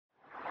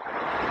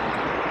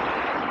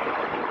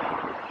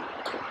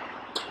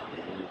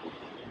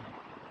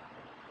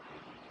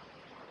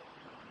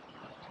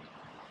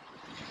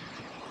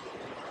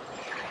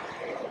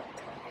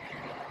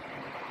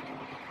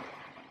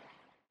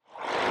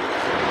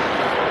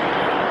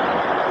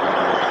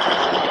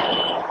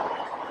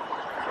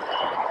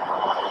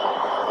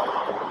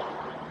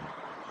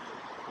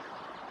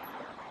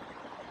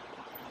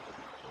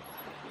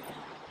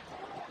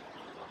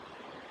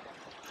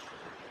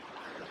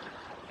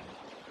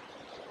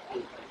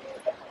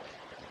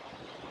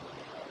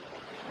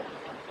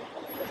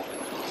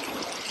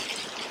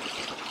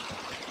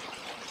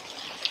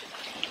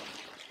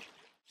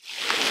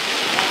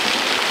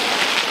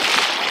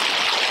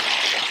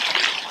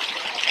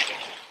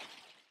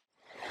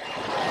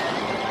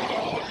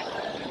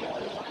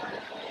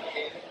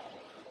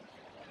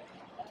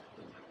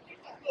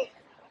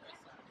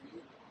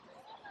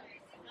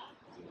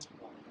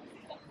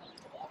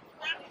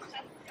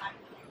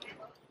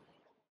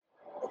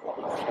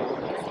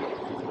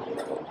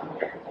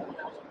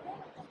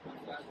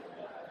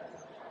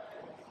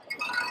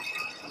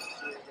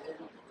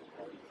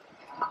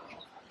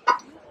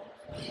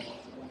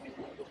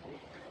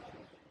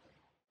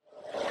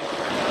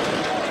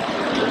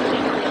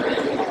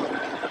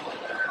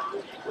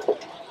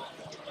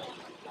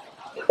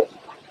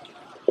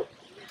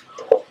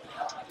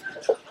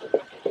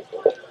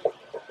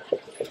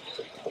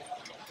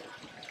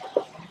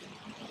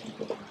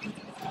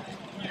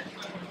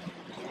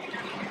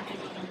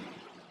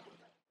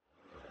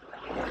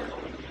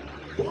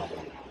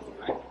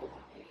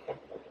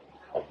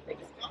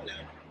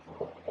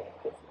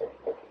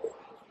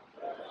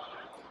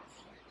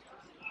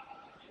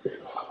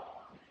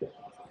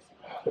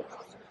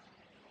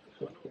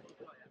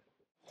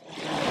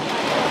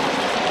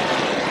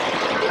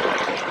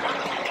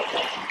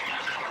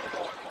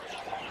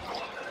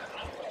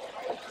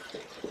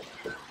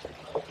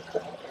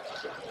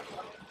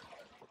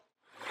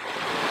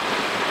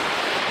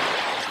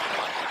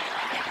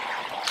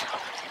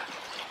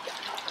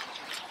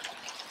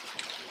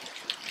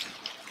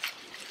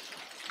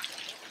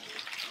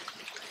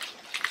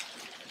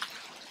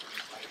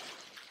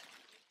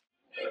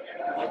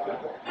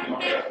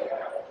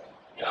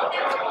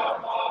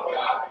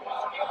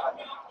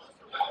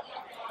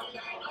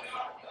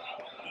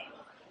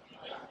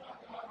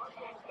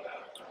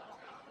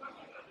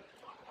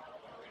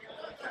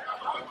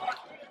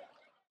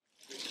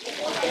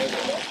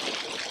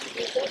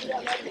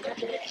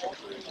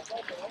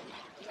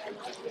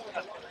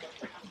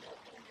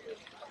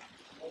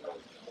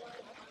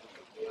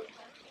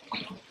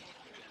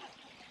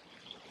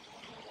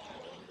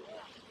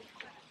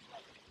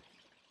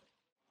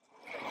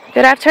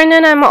Good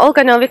afternoon, I'm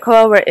Olga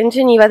Novikova. We're in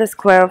Geneva, the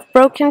Square of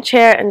Broken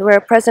Chair, and we're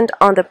present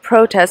on the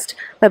protest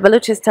by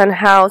Balochistan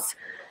House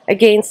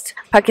against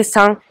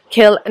Pakistan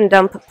kill and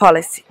dump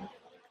policy.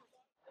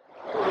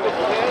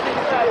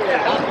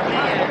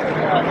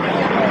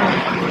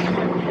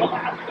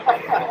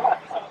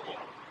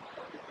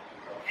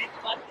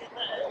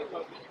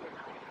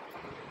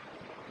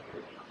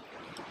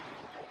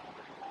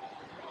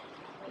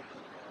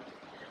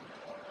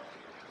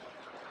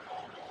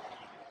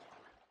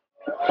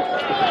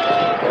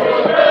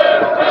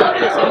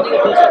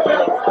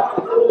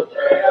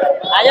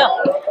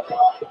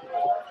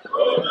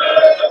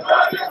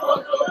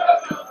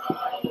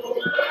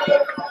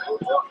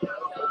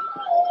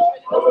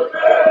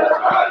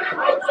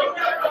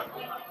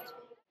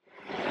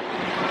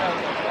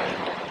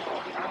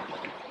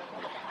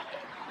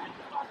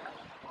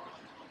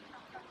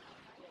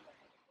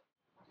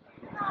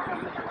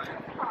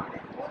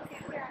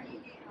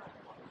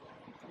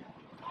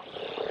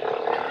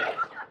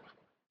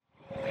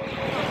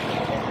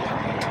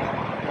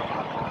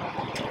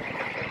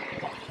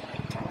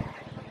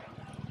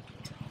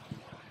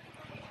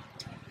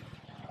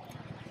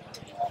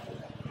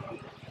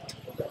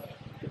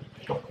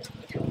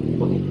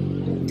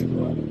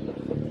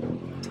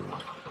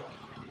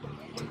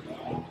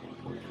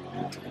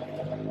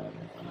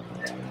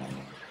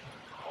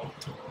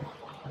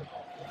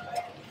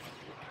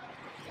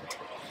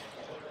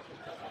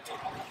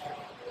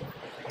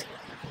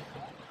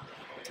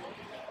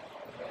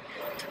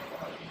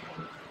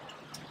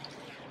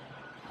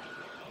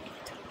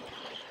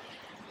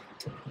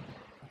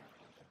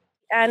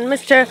 And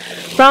Mr.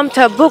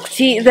 Brahumdagh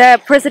Bugti,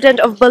 the president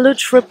of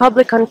Baluch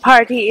Republican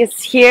Party,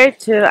 is here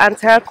to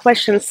answer our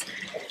questions.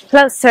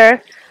 Hello,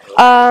 sir.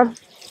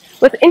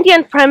 With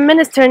Indian Prime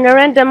Minister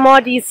Narendra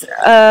Modi's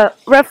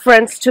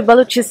reference to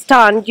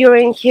Balochistan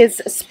during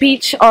his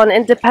speech on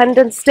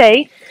Independence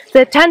Day,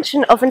 the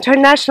attention of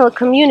international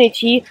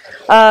community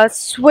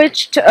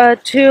switched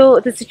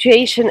to the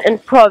situation in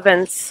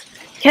province.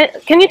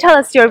 Can you tell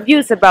us your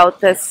views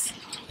about this?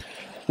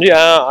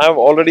 Yeah, I've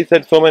already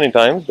said so many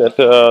times that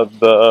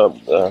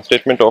the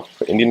statement of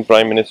Indian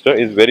Prime Minister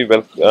is very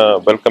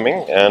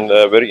welcoming and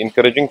very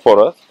encouraging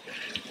for us.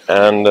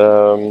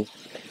 And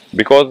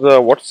because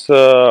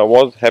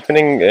was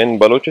happening in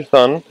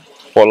Balochistan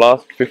for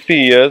last 50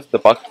 years, the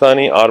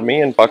Pakistani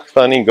army and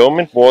Pakistani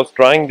government was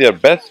trying their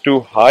best to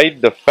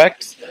hide the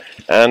facts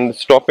and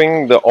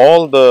stopping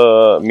all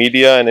the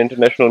media and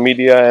international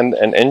media and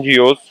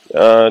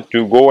NGOs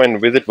to go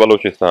and visit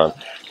Balochistan.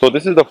 So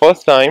this is the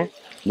first time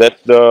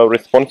that the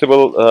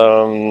responsible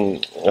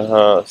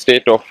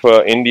state of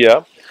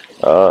India,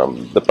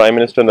 the Prime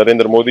Minister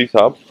Narendra Modi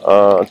Sahab,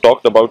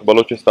 talked about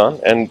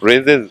Balochistan and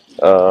raises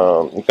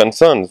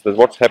concerns that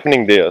what's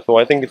happening there. So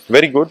I think it's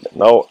very good.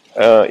 Now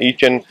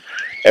each and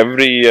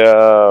every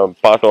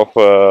part of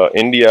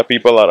India,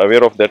 people are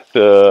aware of that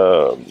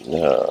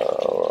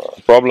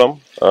problem,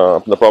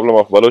 the problem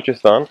of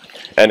Balochistan,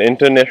 and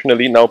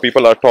internationally now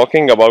people are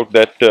talking about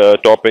that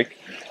topic.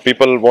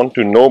 People want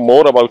to know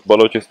more about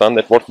Balochistan,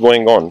 that what's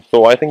going on.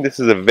 So I think this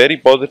is a very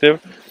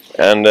positive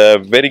and a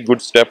very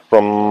good step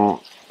from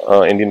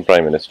Indian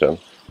Prime Minister.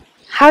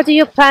 How do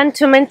you plan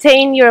to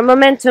maintain your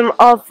momentum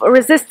of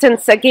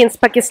resistance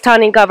against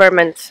Pakistani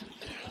government?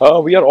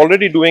 We are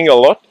already doing a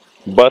lot,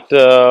 but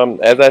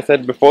as I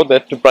said before,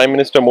 that Prime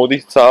Minister Modi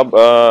Sahab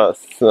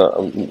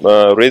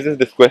raises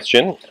this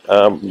question.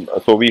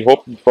 So we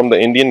hope from the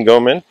Indian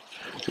government,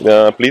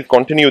 please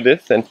continue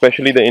this, and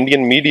especially the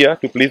Indian media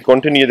to please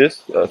continue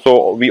this,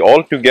 so we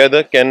all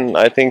together can,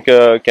 I think,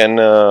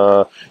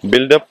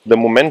 build up the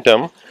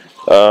momentum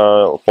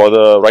for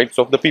the rights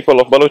of the people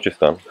of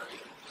Balochistan.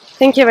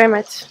 Thank you very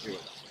much.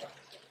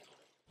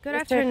 Good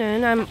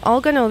afternoon, I'm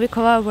Olga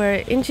Novikova.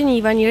 We're in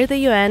Geneva near the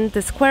UN,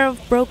 the Square of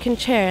Broken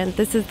Chair, and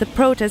this is the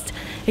protest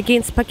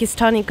against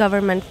Pakistani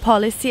government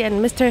policy.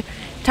 And Mr.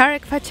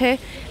 Tarek,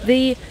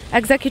 the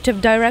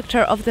executive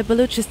director of the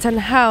Balochistan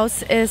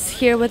House, is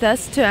here with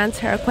us to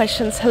answer our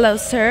questions. Hello,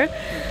 sir.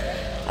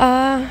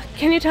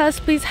 Can you tell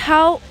us, please,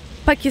 how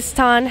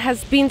Pakistan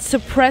has been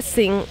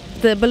suppressing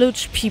the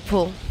Baluch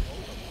people?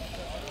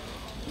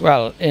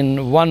 Well,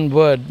 in one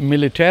word,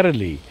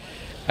 militarily.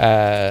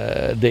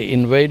 They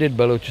invaded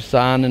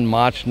Balochistan in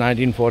March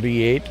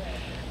 1948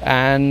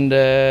 and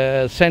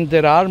sent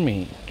their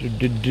army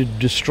to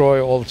destroy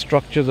all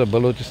structures of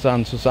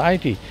Balochistan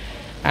society.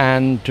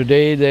 And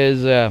today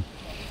there's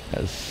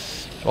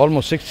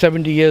almost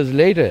 70 years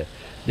later,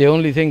 the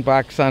only thing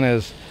Pakistan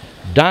has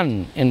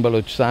done in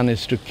Balochistan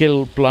is to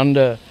kill,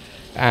 plunder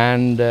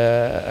and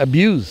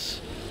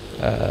abuse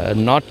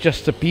not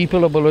just the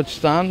people of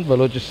Balochistan,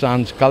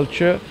 Balochistan's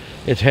culture,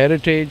 its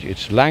heritage,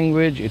 its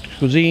language, its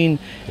cuisine,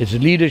 its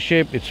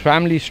leadership, its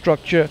family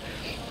structure,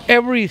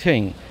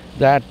 everything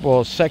that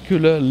was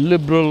secular,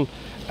 liberal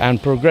and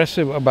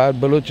progressive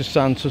about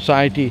Balochistan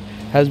society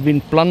has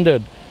been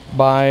plundered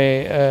by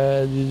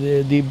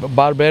the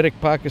barbaric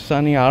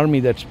Pakistani army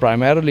that's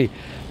primarily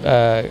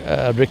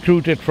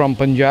recruited from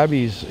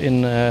Punjabis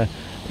in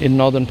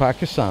northern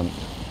Pakistan.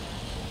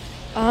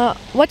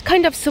 What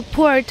kind of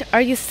support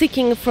are you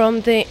seeking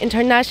from the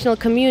international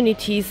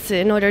communities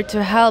in order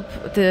to help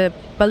the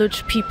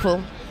Baloch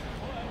people?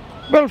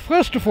 Well,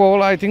 first of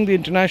all, I think the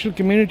international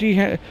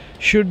community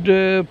should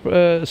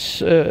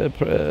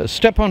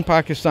step on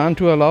Pakistan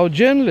to allow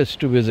journalists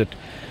to visit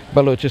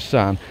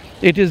Balochistan.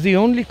 It is the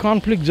only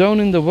conflict zone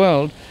in the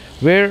world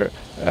where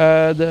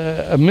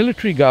the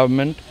military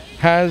government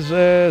has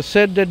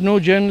said that no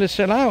journalists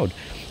allowed.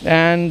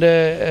 And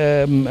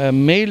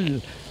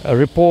male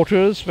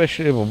reporters,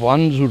 especially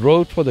ones who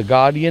wrote for The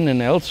Guardian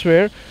and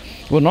elsewhere,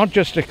 were not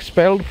just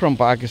expelled from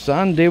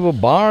Pakistan, they were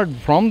barred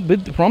from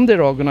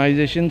their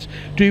organizations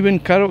to even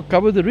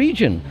cover the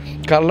region.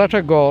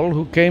 Carlotta Gall,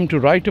 who came to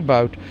write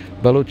about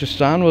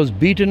Balochistan, was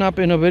beaten up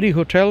in a very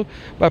hotel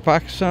by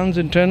Pakistan's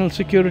internal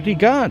security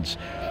guards.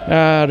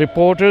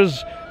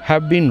 Reporters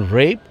have been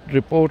raped,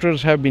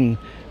 reporters have been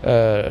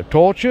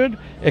tortured,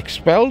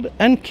 expelled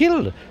and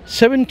killed.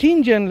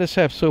 17 journalists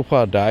have so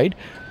far died,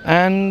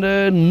 and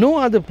no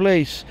other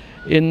place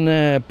in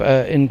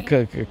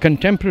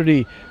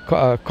contemporary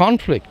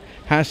conflict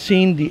has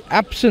seen the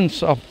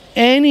absence of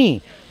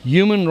any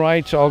human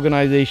rights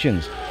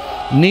organizations.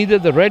 Neither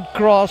the Red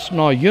Cross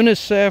nor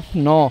UNICEF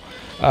nor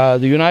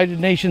the United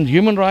Nations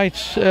human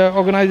rights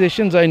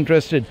organizations are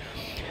interested.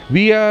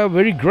 We are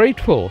very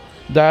grateful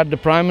that the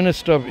Prime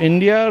Minister of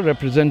India,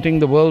 representing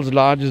the world's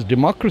largest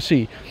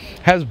democracy,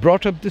 has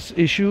brought up this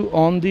issue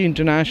on the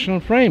international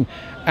frame.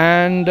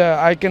 And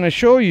I can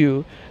assure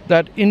you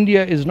that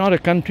India is not a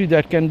country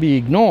that can be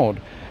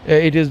ignored.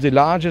 It is the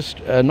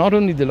largest, not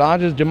only the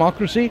largest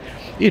democracy,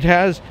 it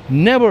has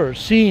never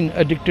seen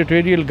a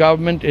dictatorial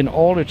government in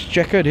all its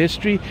checkered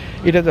history.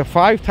 It has a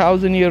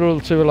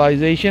 5,000-year-old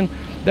civilization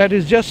that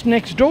is just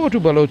next door to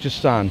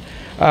Balochistan.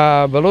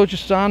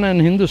 Balochistan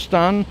and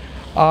Hindustan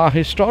are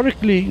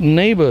historically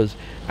neighbors,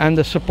 and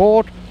the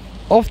support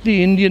of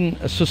the Indian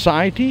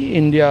society,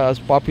 India's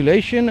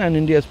population and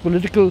India's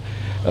political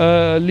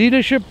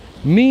leadership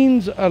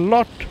means a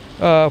lot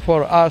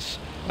for us,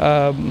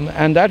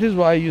 and that is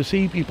why you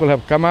see people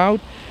have come out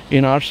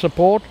in our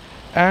support,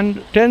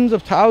 and tens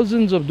of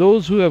thousands of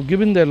those who have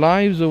given their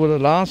lives over the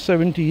last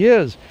 70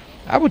 years,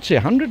 I would say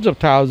hundreds of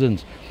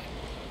thousands,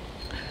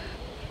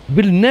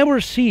 will never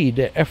see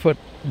their effort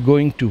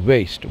going to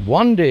waste.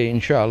 One day,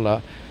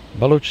 inshallah,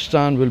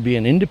 Balochistan will be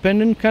an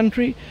independent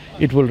country.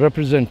 It will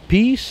represent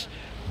peace,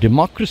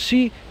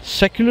 democracy,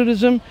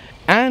 secularism,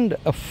 and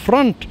a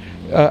front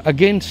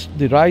against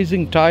the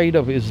rising tide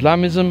of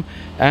Islamism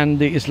and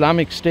the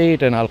Islamic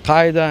State and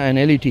Al-Qaeda and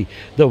LET.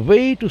 The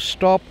way to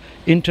stop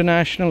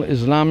international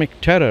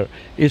Islamic terror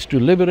is to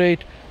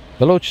liberate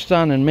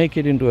Balochistan and make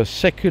it into a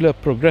secular,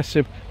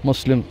 progressive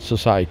Muslim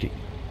society.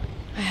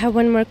 I have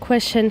one more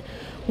question.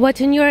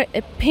 What, in your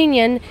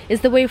opinion,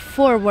 is the way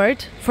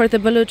forward for the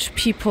Baloch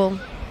people?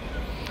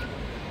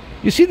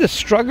 You see, the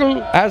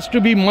struggle has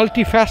to be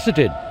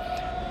multifaceted.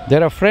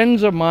 There are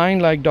friends of mine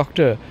like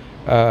Dr.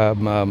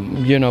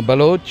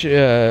 Baloch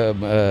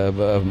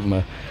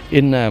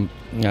in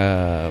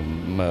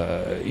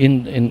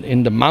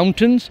the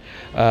mountains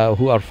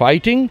who are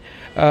fighting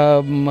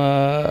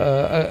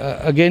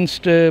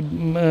against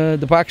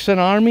the Pakistan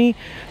army.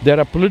 There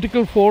are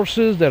political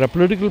forces, there are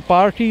political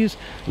parties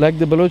like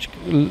the Baloch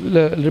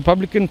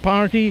Republican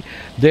Party.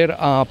 There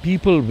are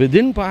people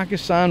within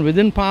Pakistan,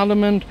 within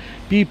parliament,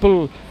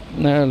 people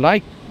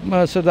like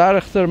Sardar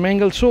Akhtar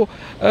Mengal. So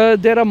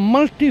there are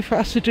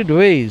multifaceted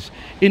ways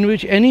in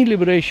which any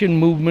liberation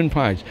movement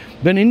fights.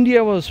 When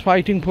India was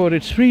fighting for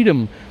its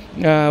freedom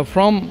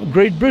from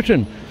Great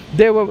Britain,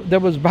 there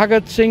was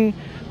Bhagat Singh,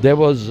 there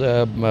was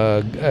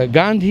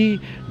Gandhi,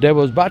 there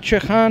was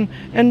Badshah Khan,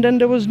 and then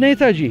there was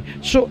Netaji.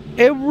 So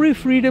every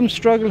freedom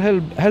struggle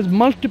has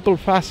multiple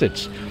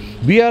facets.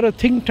 We are a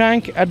think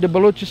tank at the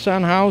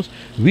Balochistan House.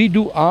 We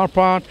do our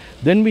part.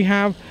 Then we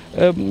have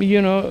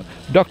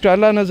Dr.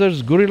 Allah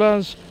Nazar's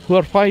guerrillas who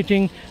are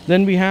fighting.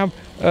 Then we have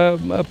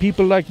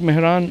people like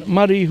Mehraan,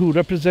 Marri, who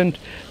represent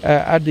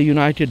at the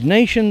United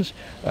Nations.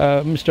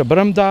 Mr.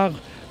 Brahumdagh,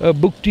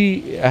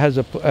 Bugti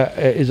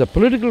is a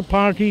political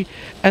party.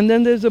 And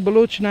then there's the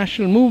Baloch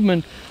National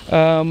Movement,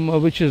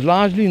 which is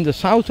largely in the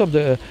south of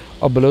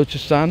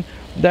Balochistan.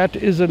 That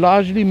is a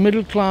largely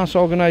middle-class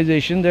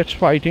organization that's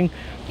fighting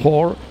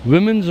for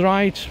women's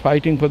rights,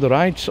 fighting for the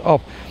rights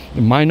of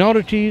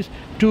minorities,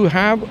 to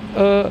have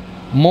a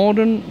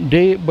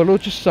modern-day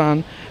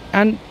Balochistan.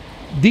 And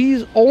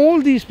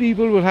all these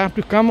people will have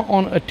to come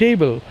on a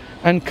table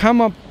and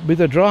come up with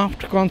a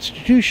draft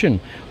constitution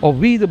of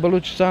we the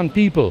Balochistan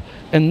people,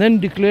 and then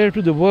declare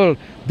to the world,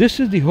 this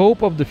is the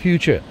hope of the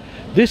future.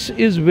 This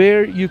is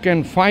where you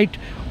can fight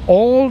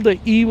all the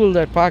evil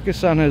that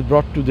Pakistan has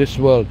brought to this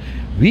world.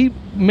 We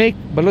make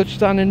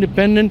Balochistan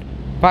independent,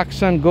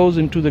 Pakistan goes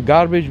into the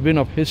garbage bin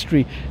of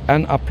history,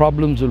 and our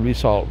problems will be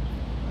solved.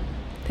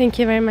 Thank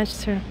you very much,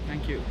 sir.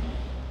 Thank you.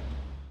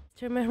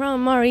 Mr. Mehraan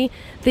Marri,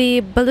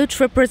 the Baloch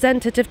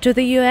representative to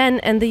the UN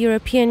and the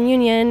European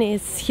Union,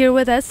 is here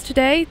with us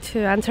today to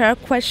answer our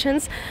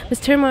questions.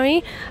 Mr.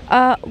 Marri,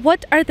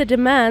 what are the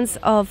demands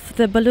of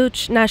the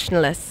Baloch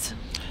nationalists?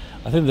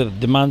 I think the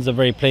demands are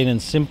very plain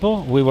and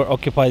simple. We were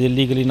occupied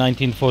illegally in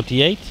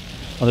 1948.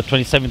 On the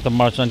 27th of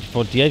March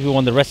 1948, we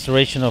want the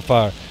restoration of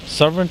our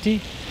sovereignty,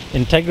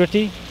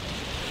 integrity,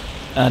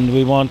 and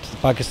we want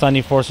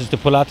Pakistani forces to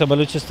pull out of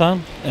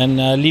Balochistan and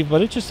leave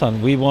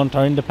Balochistan. We want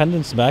our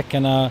independence back,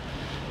 and our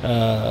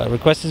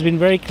request has been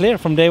very clear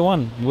from day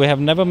one. We have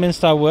never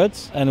minced our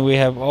words, and we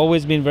have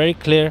always been very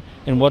clear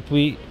in what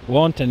we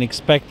want and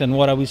expect and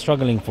what are we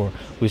struggling for.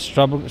 We're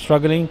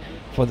struggling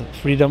for the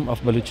freedom of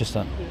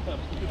Balochistan.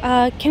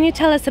 Can you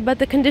tell us about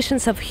the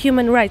conditions of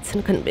human rights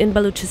in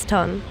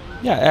Balochistan?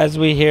 Yeah, as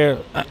we hear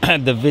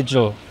the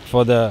vigil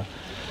for the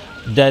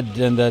dead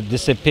and the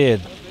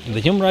disappeared, the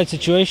human rights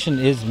situation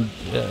is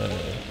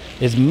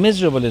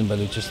miserable in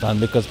Balochistan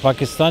because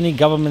Pakistani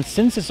government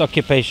since its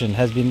occupation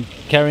has been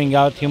carrying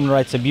out human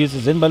rights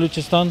abuses in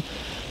Balochistan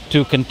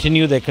to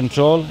continue their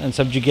control and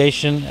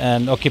subjugation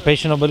and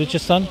occupation of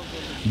Balochistan.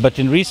 But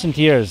in recent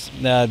years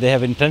they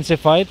have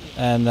intensified,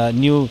 and a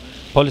new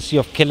policy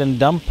of kill and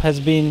dump has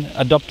been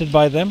adopted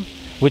by them,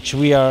 which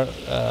we are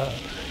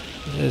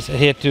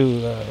here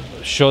to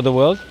show the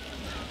world,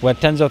 where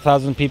tens of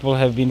thousands of people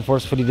have been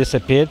forcefully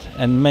disappeared,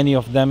 and many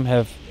of them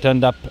have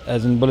turned up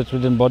as in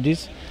bullet-ridden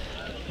bodies,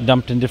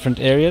 dumped in different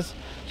areas.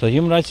 So the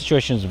human rights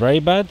situation is very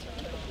bad.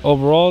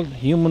 Overall,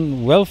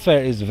 human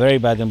welfare is very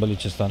bad in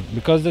Balochistan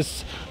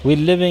because we're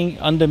living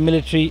under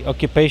military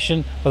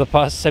occupation for the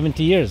past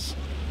 70 years.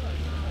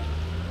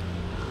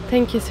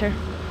 Thank you, sir.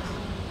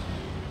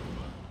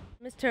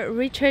 Mr.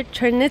 Ryszard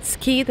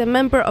Czarnecki, the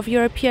member of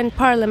European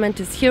Parliament,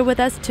 is here with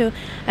us to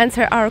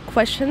answer our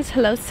questions.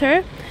 Hello,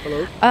 sir.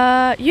 Hello.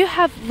 You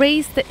have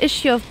raised the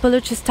issue of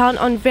Balochistan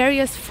on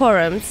various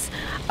forums.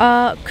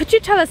 Could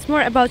you tell us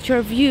more about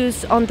your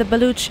views on the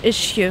Baloch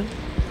issue?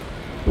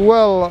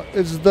 Well,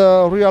 it's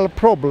the real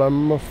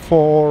problem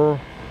for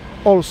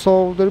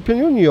also the European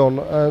Union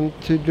and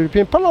the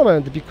European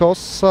Parliament,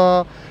 because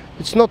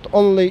it's not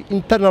only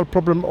internal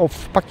problem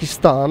of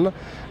Pakistan,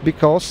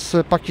 because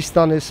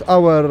Pakistan is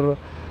our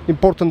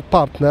important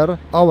partner,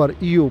 our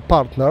EU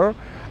partner,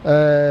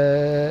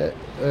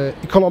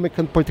 economic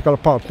and political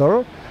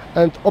partner,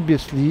 and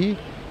obviously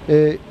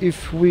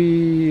if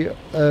we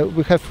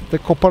have the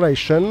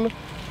cooperation,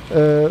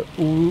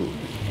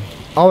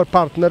 our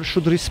partner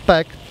should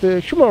respect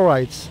human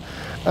rights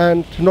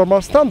and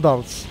normal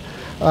standards.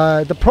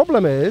 The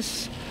problem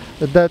is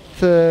that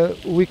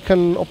we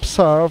can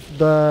observe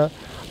the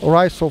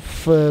rise of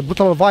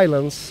brutal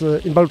violence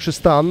in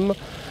Balochistan.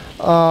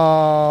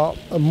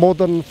 More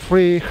than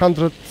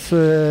 300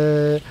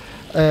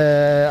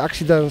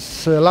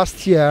 accidents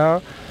last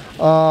year,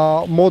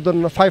 more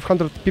than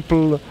 500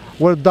 people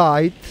were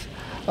died,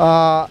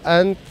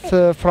 and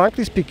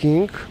frankly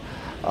speaking,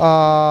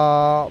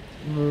 I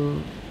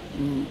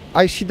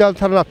see the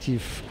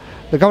alternative.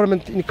 The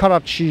government in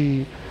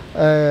Karachi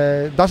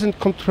doesn't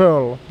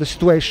control the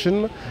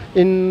situation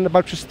in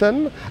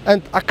Balochistan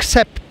and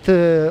accept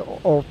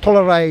or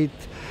tolerate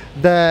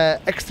the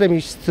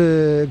extremist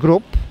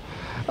group,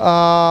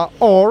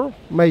 or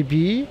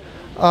maybe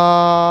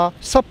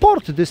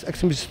support this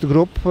extremist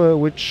group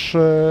which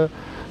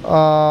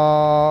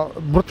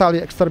brutally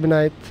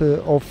exterminate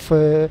of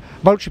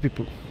Balochi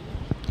people.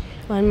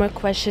 One more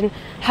question.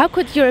 How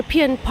could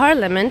European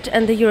Parliament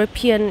and the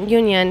European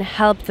Union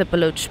help the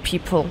Baloch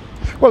people?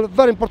 Well,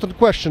 very important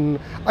question.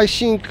 I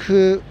think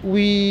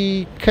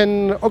we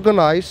can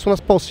organize as soon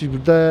as possible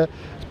the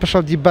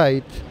special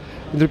debate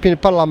in the European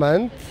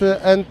Parliament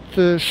and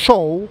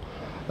show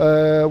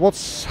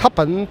what's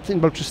happened in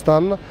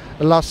Balochistan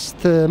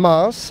last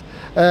month,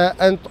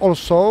 and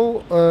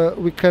also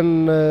we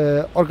can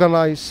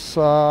organize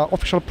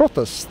official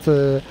protest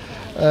the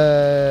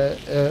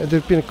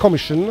European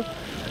Commission,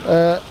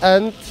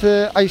 and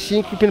I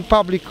think European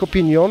public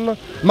opinion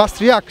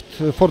must react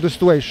for the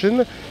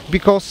situation,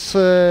 because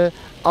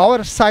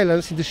our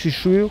silence in this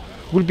issue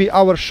will be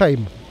our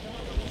shame.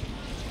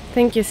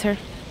 Thank you, sir.